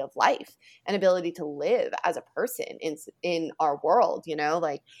quality of life and ability to live as a person in our world.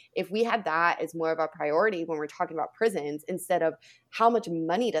 Like, if we had that as more of a priority when we're talking about prisons, instead of how much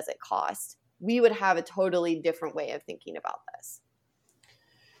money does it cost, we would have a totally different way of thinking about this.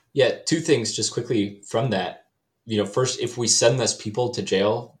 Yeah, 2 things just quickly from that. First, if we send less people to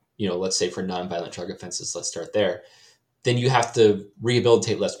jail, let's say for nonviolent drug offenses, let's start there, then you have to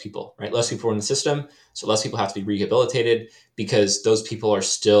rehabilitate less people, right? Less people are in the system, so less people have to be rehabilitated, because those people are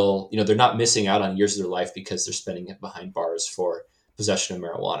still, they're not missing out on years of their life because they're spending it behind bars for possession of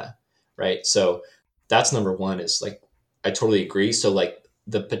marijuana, right? So that's number one, is like, I totally agree. So like,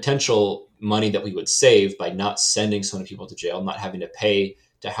 the potential money that we would save by not sending so many people to jail, not having to pay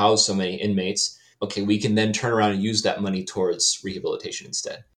to house so many inmates, okay, we can then turn around and use that money towards rehabilitation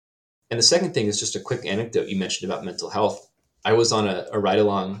instead. And the second thing is just a quick anecdote you mentioned about mental health. I was on a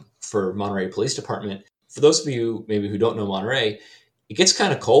ride-along for Monterey Police Department. For those of you maybe who don't know Monterey, it gets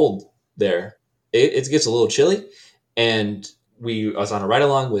kind of cold there. It gets a little chilly. And I was on a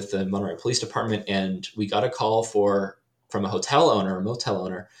ride-along with the Monterey Police Department, and we got a call from a hotel owner, a motel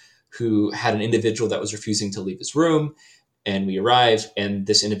owner, who had an individual that was refusing to leave his room. And we arrived, and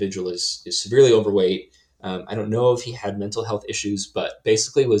this individual is severely overweight. I don't know if he had mental health issues, but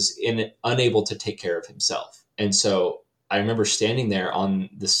basically was unable to take care of himself. And so I remember standing there on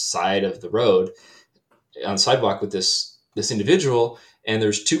the side of the road, on the sidewalk, with this individual, and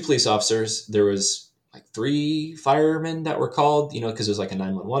there's 2 police officers. There was like 3 firemen that were called, because it was like a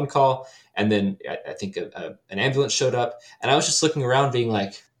 911 call. And then I think an ambulance showed up, and I was just looking around being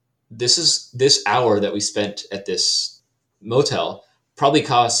like, this hour that we spent at this motel probably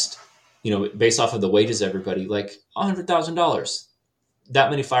cost based off of the wages of everybody, like $100,000, that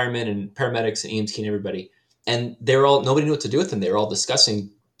many firemen and paramedics and EMT and everybody. And nobody knew what to do with them. They were all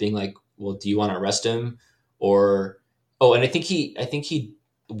discussing being like, well, do you want to arrest him? Or, and I think he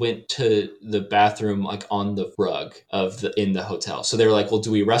went to the bathroom like on the rug in the hotel. So they were like, well,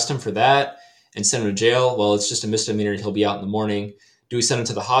 do we arrest him for that and send him to jail? Well, it's just a misdemeanor. He'll be out in the morning. Do we send him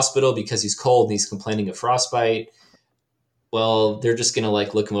to the hospital because he's cold and he's complaining of frostbite? Well, they're just going to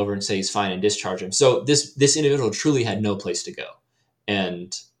like look him over and say he's fine and discharge him. So this individual truly had no place to go.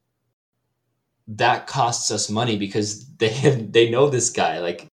 And that costs us money because they know this guy.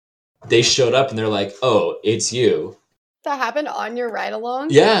 Like they showed up and they're like, oh, it's you. That happened on your ride along?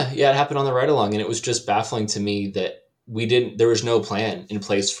 Yeah, it happened on the ride along. And it was just baffling to me that there was no plan in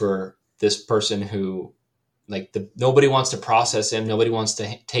place for this person who like nobody wants to process him. Nobody wants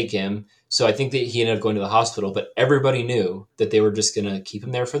to take him. So I think that he ended up going to the hospital, but everybody knew that they were just going to keep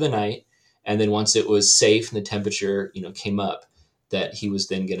him there for the night. And then once it was safe and the temperature, came up, that he was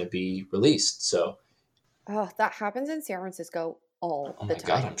then going to be released. So, that happens in San Francisco all the time.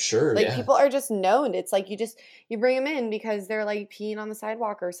 God, I'm sure. Like people are just known. It's like you bring them in because they're like peeing on the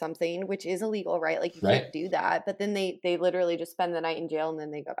sidewalk or something, which is illegal, right? Like you can't do that. But then they literally just spend the night in jail and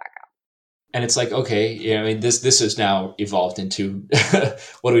then they go back out. And it's like, okay, yeah, I mean, this has now evolved into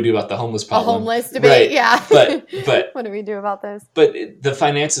what do we do about the homeless problem? A homeless debate, right. Yeah. But what do we do about this? But the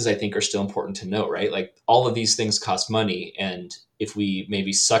finances, I think, are still important to note, right? Like all of these things cost money, and if we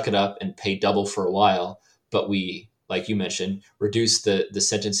maybe suck it up and pay double for a while, but we, like you mentioned, reduce the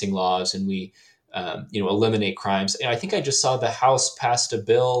sentencing laws and we, eliminate crimes. And I think I just saw the House passed a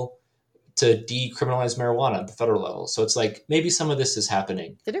bill to decriminalize marijuana at the federal level. So it's like maybe some of this is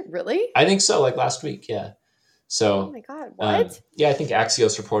happening. Did it really? I think so, like last week, yeah. So, oh my God, what? Yeah, I think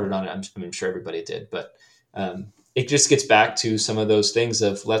Axios reported on it. I'm sure everybody did, but it just gets back to some of those things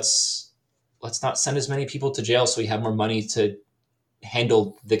of let's not send as many people to jail so we have more money to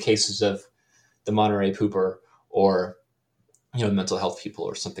handle the cases of the Monterey pooper or mental health people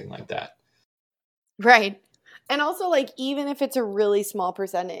or something like that. Right. And also, like, even if it's a really small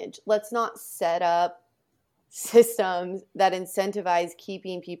percentage, let's not set up systems that incentivize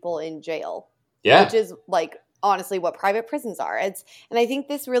keeping people in jail. Yeah. Which is, like, honestly what private prisons are. And I think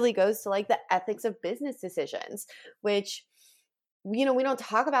this really goes to, like, the ethics of business decisions, which, we don't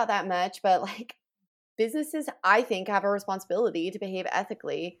talk about that much, but, like, businesses, I think, have a responsibility to behave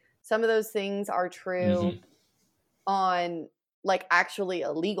ethically. Some of those things are true on like actually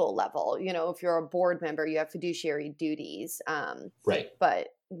a legal level. If you're a board member, you have fiduciary duties. Right. But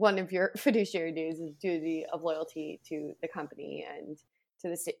one of your fiduciary duties is duty of loyalty to the company and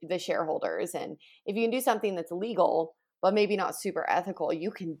to the shareholders. And if you can do something that's legal, but maybe not super ethical,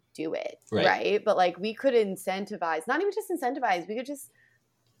 you can do it. Right. But like we could incentivize, not even just incentivize, we could just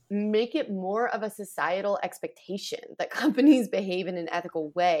make it more of a societal expectation that companies behave in an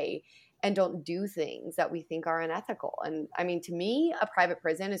ethical way and don't do things that we think are unethical. And I mean, to me, a private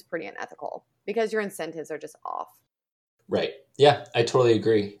prison is pretty unethical because your incentives are just off. Right. Yeah, I totally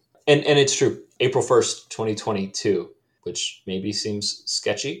agree. And it's true. April 1st, 2022, which maybe seems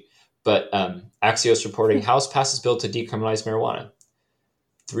sketchy, but Axios reporting House passes bill to decriminalize marijuana.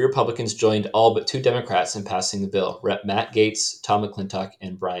 3 Republicans joined all but 2 Democrats in passing the bill. Rep. Matt Gaetz, Tom McClintock,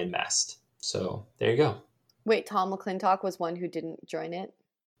 and Brian Mast. So there you go. Wait, Tom McClintock was one who didn't join it?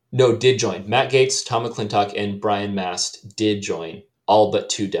 No, did join. Matt Gaetz, Tom McClintock, and Brian Mast did join, all but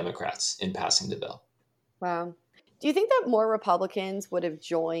 2 Democrats in passing the bill. Wow. Do you think that more Republicans would have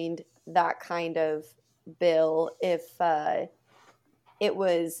joined that kind of bill if it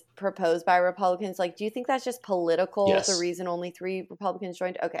was proposed by Republicans? Like, do you think that's just political? Yes. The reason only 3 Republicans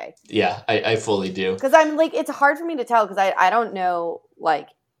joined? Okay. Yeah, I fully do. Because I'm like, it's hard for me to tell because I don't know, like,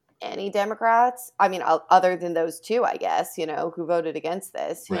 any Democrats, I mean, other than those 2, I guess, who voted against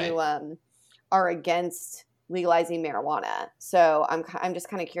this, who are against legalizing marijuana. So I'm just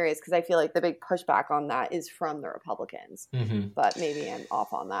kind of curious because I feel like the big pushback on that is from the Republicans. But maybe I'm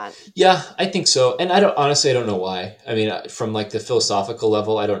off on that. Yeah, I think so. And I don't know why. I mean, from like the philosophical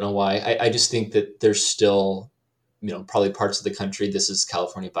level, I don't know why. I just think that there's still, probably parts of the country, this is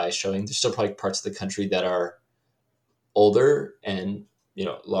California bias showing, there's still probably parts of the country that are older and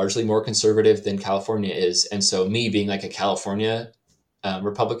largely more conservative than California is. And so me being like a California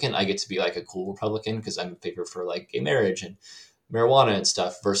Republican, I get to be like a cool Republican because I'm in favor for like gay marriage and marijuana and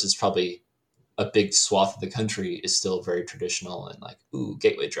stuff versus probably a big swath of the country is still very traditional and like, ooh,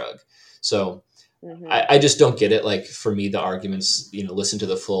 gateway drug. So I just don't get it. Like for me, the arguments, listen to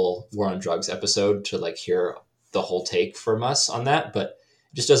the full War on Drugs episode to like hear the whole take from us on that. But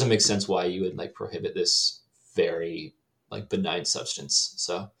it just doesn't make sense why you would like prohibit this very like benign substance.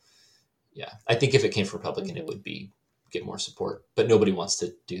 So Yeah. I think if it came from Republican, it would get more support, but nobody wants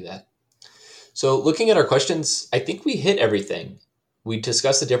to do that. So looking at our questions, I think we hit everything. We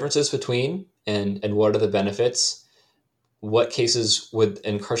discussed the differences between and what are the benefits. What cases would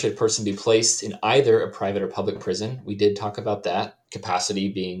an incarcerated person be placed in either a private or public prison? We did talk about that, capacity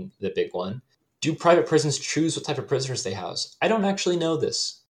being the big one. Do private prisons choose what type of prisoners they house? I don't actually know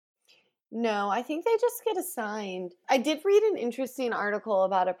this. No, I think they just get assigned. I did read an interesting article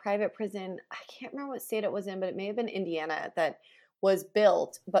about a private prison. I can't remember what state it was in, but it may have been Indiana, that was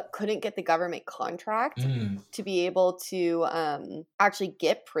built but couldn't get the government contract to be able to actually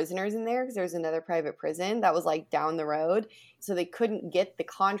get prisoners in there, because there's another private prison that was like down the road. So they couldn't get the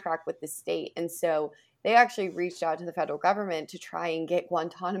contract with the state. And so they actually reached out to the federal government to try and get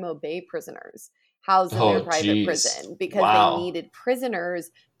Guantanamo Bay prisoners housed in their private prison, because they needed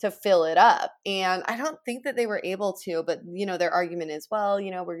prisoners to fill it up. And I don't think that they were able to, but their argument is, well,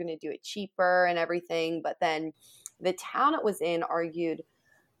 we're going to do it cheaper and everything. But then the town it was in argued,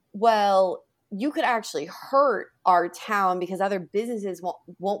 well, you could actually hurt our town because other businesses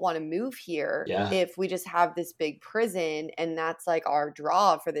won't want to move here if we just have this big prison, and that's like our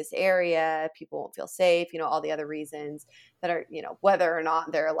draw for this area. People won't feel safe, all the other reasons that are, whether or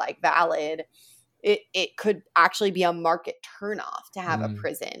not they're like valid. It could actually be a market turnoff to have a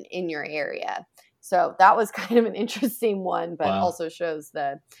prison in your area. So that was kind of an interesting one, but also shows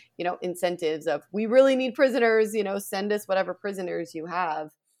the, incentives of, we really need prisoners, send us whatever prisoners you have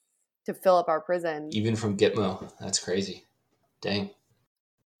to fill up our prison. Even from Gitmo. That's crazy. Dang.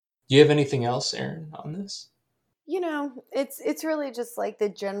 Do you have anything else, Aaron, on this? It's really just like the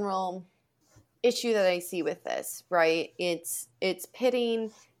general issue that I see with this, right? It's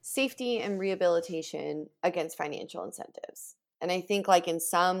pitting safety and rehabilitation against financial incentives. And I think like in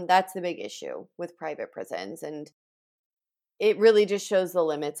some, that's the big issue with private prisons. And it really just shows the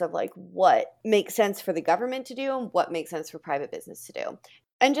limits of like what makes sense for the government to do and what makes sense for private business to do.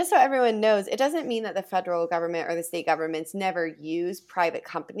 And just so everyone knows, it doesn't mean that the federal government or the state governments never use private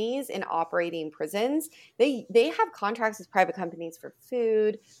companies in operating prisons. They have contracts with private companies for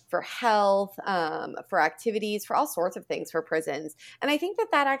food, for health, for activities, for all sorts of things for prisons. And I think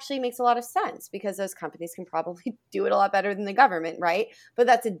that actually makes a lot of sense, because those companies can probably do it a lot better than the government, right? But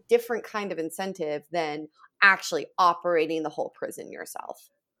that's a different kind of incentive than actually operating the whole prison yourself.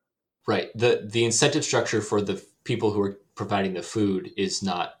 Right. The incentive structure for the people who are providing the food is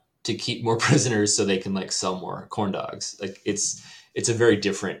not to keep more prisoners so they can like sell more corn dogs. Like it's a very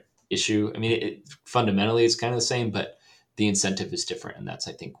different issue. I mean, fundamentally it's kind of the same, but the incentive is different, and that's,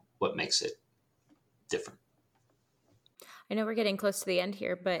 I think, what makes it different. I know we're getting close to the end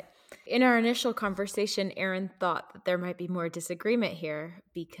here, but in our initial conversation, Aaron thought that there might be more disagreement here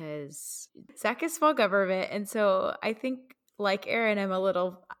because Zach is small government. And so I think, like Aaron, I'm a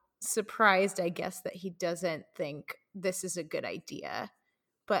little surprised, I guess, that he doesn't think this is a good idea.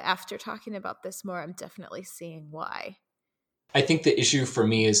 But after talking about this more, I'm definitely seeing why. I think the issue for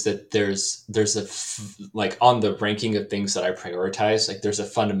me is that there's like on the ranking of things that I prioritize, like there's a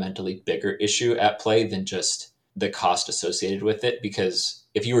fundamentally bigger issue at play than just the cost associated with it. Because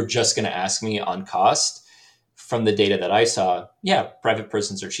if you were just going to ask me on cost, from the data that I saw, yeah, private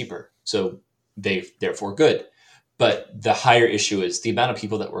prisons are cheaper. So they're therefore good. But the higher issue is the amount of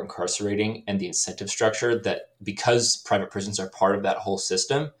people that we're incarcerating and the incentive structure that, because private prisons are part of that whole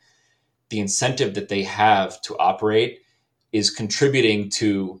system, the incentive that they have to operate is contributing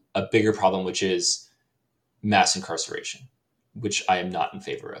to a bigger problem, which is mass incarceration, which I am not in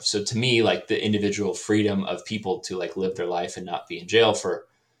favor of. So to me, like the individual freedom of people to like live their life and not be in jail for,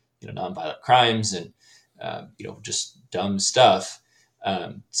 nonviolent crimes and, just dumb stuff,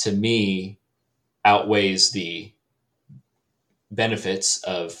 to me outweighs the benefits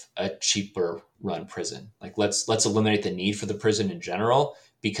of a cheaper run prison. Like let's eliminate the need for the prison in general,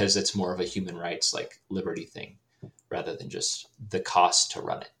 because it's more of a human rights, like liberty thing, rather than just the cost to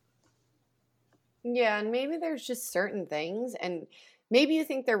run it. Yeah, and maybe there's just certain things, and maybe you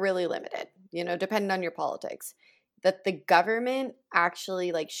think they're really limited, depending on your politics, that the government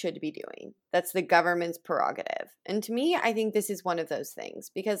actually like should be doing. That's the government's prerogative. And to me, I think this is one of those things,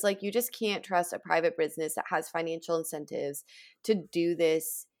 because like you just can't trust a private business that has financial incentives to do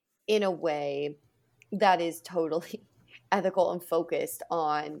this in a way that is totally ethical and focused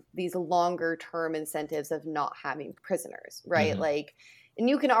on these longer term incentives of not having prisoners, right? Mm-hmm. Like, and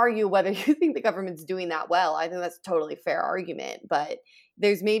you can argue whether you think the government's doing that well. I think that's a totally fair argument, but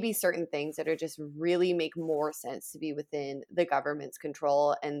there's maybe certain things that are just really make more sense to be within the government's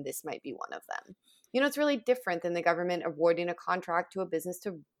control, and this might be one of them. It's really different than the government awarding a contract to a business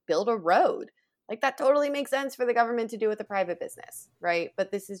to build a road. Like that totally makes sense for the government to do with a private business, right? But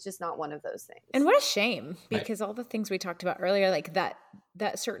this is just not one of those things. And what a shame, because all the things we talked about earlier, like that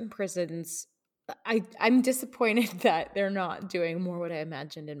certain prisons, I'm disappointed that they're not doing more what I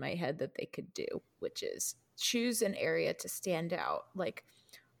imagined in my head that they could do, which is choose an area to stand out. Like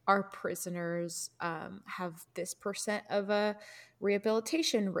our prisoners have this percent of a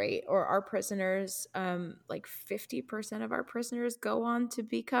rehabilitation rate, or our prisoners, like 50% of our prisoners go on to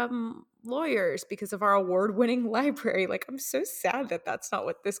become lawyers because of our award-winning library. Like, I'm so sad that that's not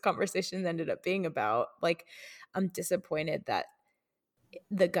what this conversation ended up being about. Like, I'm disappointed that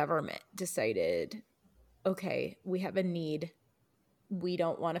the government decided, okay, we have a need, we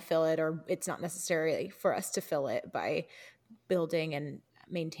don't want to fill it, or it's not necessary for us to fill it by building and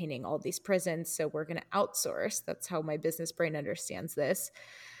maintaining all these prisons, so we're going to outsource. That's how my business brain understands this.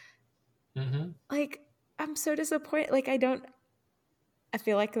 Like, I'm so disappointed. Like, I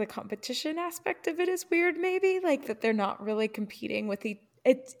feel like the competition aspect of it is weird, maybe, like that they're not really competing with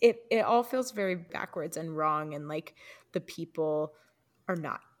it all feels very backwards and wrong, and like the people are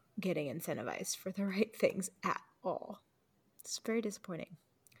not getting incentivized for the right things at all. It's very disappointing.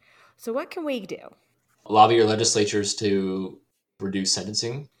 So what can we do? Lobby your legislatures to reduce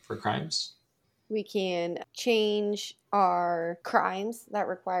sentencing for crimes. We can change our crimes that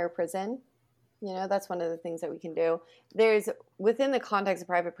require prison. You know, that's one of the things that we can do. There's, within the context of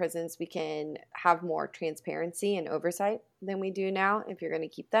private prisons, we can have more transparency and oversight than we do now if you're going to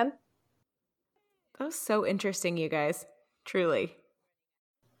keep them. That was so interesting, you guys. Truly.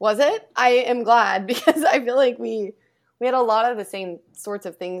 Was it? I am glad, because I feel like we had a lot of the same sorts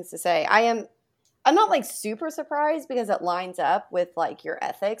of things to say. I'm not like super surprised because it lines up with like your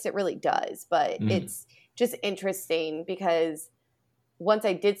ethics. It really does. But it's just interesting because once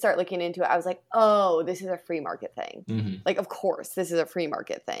I did start looking into it, I was like, oh, this is a free market thing. Like, of course, this is a free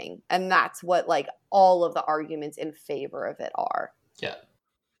market thing. And that's what like all of the arguments in favor of it are. Yeah.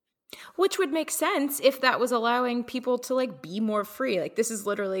 Which would make sense if that was allowing people to like be more free. Like, this is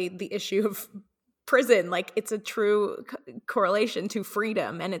literally the issue of prison. Like, it's a true correlation to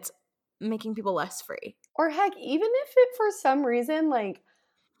freedom, and it's making people less free. Or heck, even if it for some reason like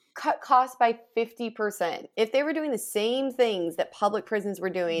cut costs by 50%. If they were doing the same things that public prisons were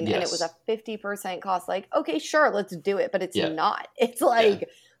doing, and it was a 50% cost, like, okay, sure, let's do it. But it's not. It's like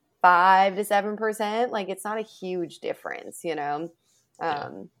 5 to 7%. Like, it's not a huge difference, you know?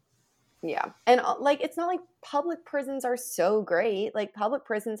 Yeah. And like, it's not like public prisons are so great. Like, public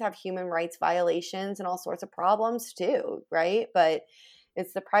prisons have human rights violations and all sorts of problems too, right? But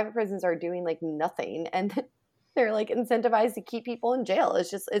it's the private prisons are doing like nothing, and they're like incentivized to keep people in jail.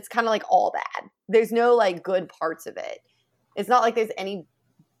 It's kind of like all bad. There's no like good parts of it. It's not like there's any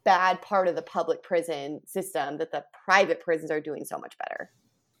bad part of the public prison system that the private prisons are doing so much better.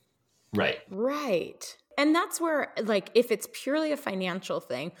 Right. And that's where, like, if it's purely a financial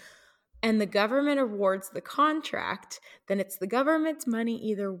thing and the government awards the contract, then it's the government's money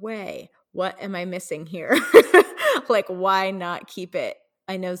either way. What am I missing here? Like, why not keep it?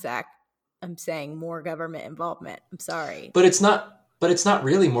 I know, Zach, I'm saying more government involvement. I'm sorry. But it's not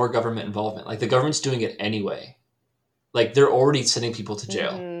really more government involvement. Like, the government's doing it anyway. Like, they're already sending people to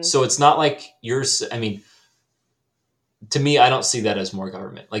jail. So it's not like to me, I don't see that as more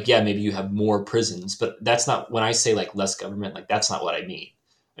government. Like, yeah, maybe you have more prisons, but that's not, when I say like less government, like that's not what I mean.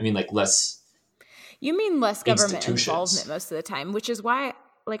 I mean like less. You mean less government involvement most of the time, which is why,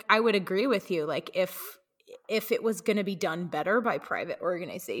 like, I would agree with you. Like, if it was going to be done better by private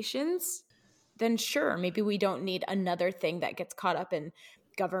organizations, then sure, maybe we don't need another thing that gets caught up in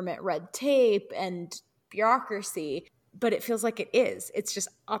government red tape and bureaucracy. But it feels like it is. It's just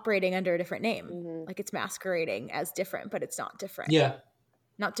operating under a different name. Like, it's masquerading as different, but it's not different. Yeah.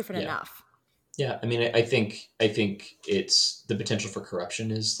 Not different enough. Yeah. I mean, I think it's the potential for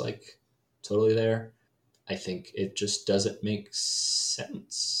corruption is like totally there. I think it just doesn't make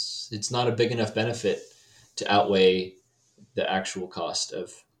sense. It's not a big enough benefit to outweigh the actual cost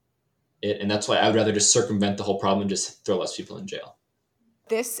of it. And that's why I would rather just circumvent the whole problem and just throw less people in jail.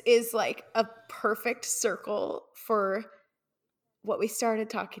 This is like a perfect circle for what we started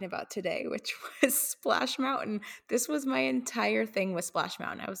talking about today, which was Splash Mountain. This was my entire thing with Splash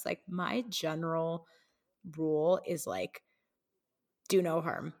Mountain. I was like, my general rule is like, do no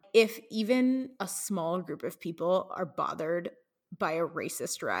harm. If even a small group of people are bothered by a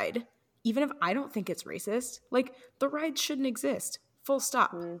racist ride, even if I don't think it's racist, like, the ride shouldn't exist. Full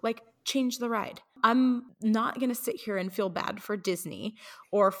stop. Like, change the ride. I'm not going to sit here and feel bad for Disney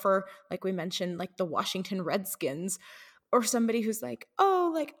or for, like we mentioned, like the Washington Redskins or somebody who's like,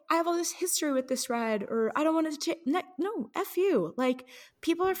 oh, like I have all this history with this ride, or I don't want to change. No, F you. Like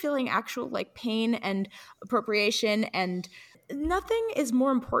people are feeling actual like pain and appropriation, and nothing is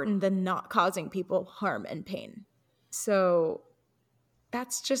more important than not causing people harm and pain. So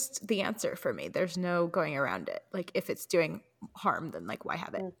that's just the answer for me. There's no going around it. Like if it's doing harm, then like why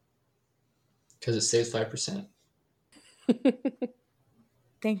have it? Because it saves 5%.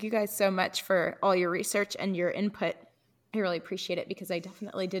 Thank you guys so much for all your research and your input. I really appreciate it because I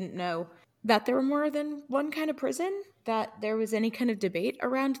definitely didn't know that there were more than one kind of prison, that there was any kind of debate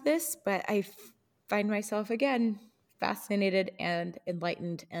around this, but I find myself again fascinated and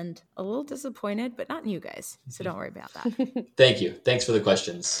enlightened and a little disappointed, but not in you guys. So don't worry about that. Thank you. Thanks for the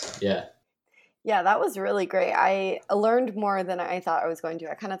questions. Yeah. Yeah, that was really great. I learned more than I thought I was going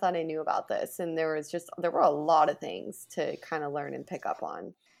to. I kind of thought I knew about this, and there were a lot of things to kind of learn and pick up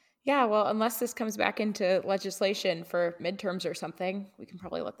on. Yeah, well, unless this comes back into legislation for midterms or something, we can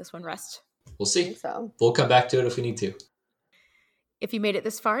probably let this one rest. We'll see. I think so. We'll come back to it if we need to. If you made it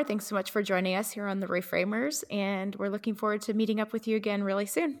this far, thanks so much for joining us here on the Reframers, and we're looking forward to meeting up with you again really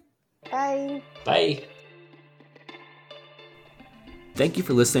soon. Bye. Bye. Thank you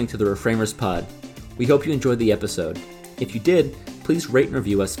for listening to the Reframers Pod. We hope you enjoyed the episode. If you did, please rate and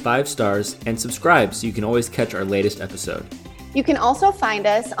review us 5 stars and subscribe so you can always catch our latest episode. You can also find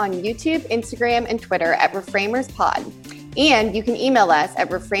us on YouTube, Instagram, and Twitter at ReframersPod. And you can email us at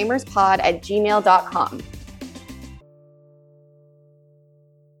reframerspod@gmail.com.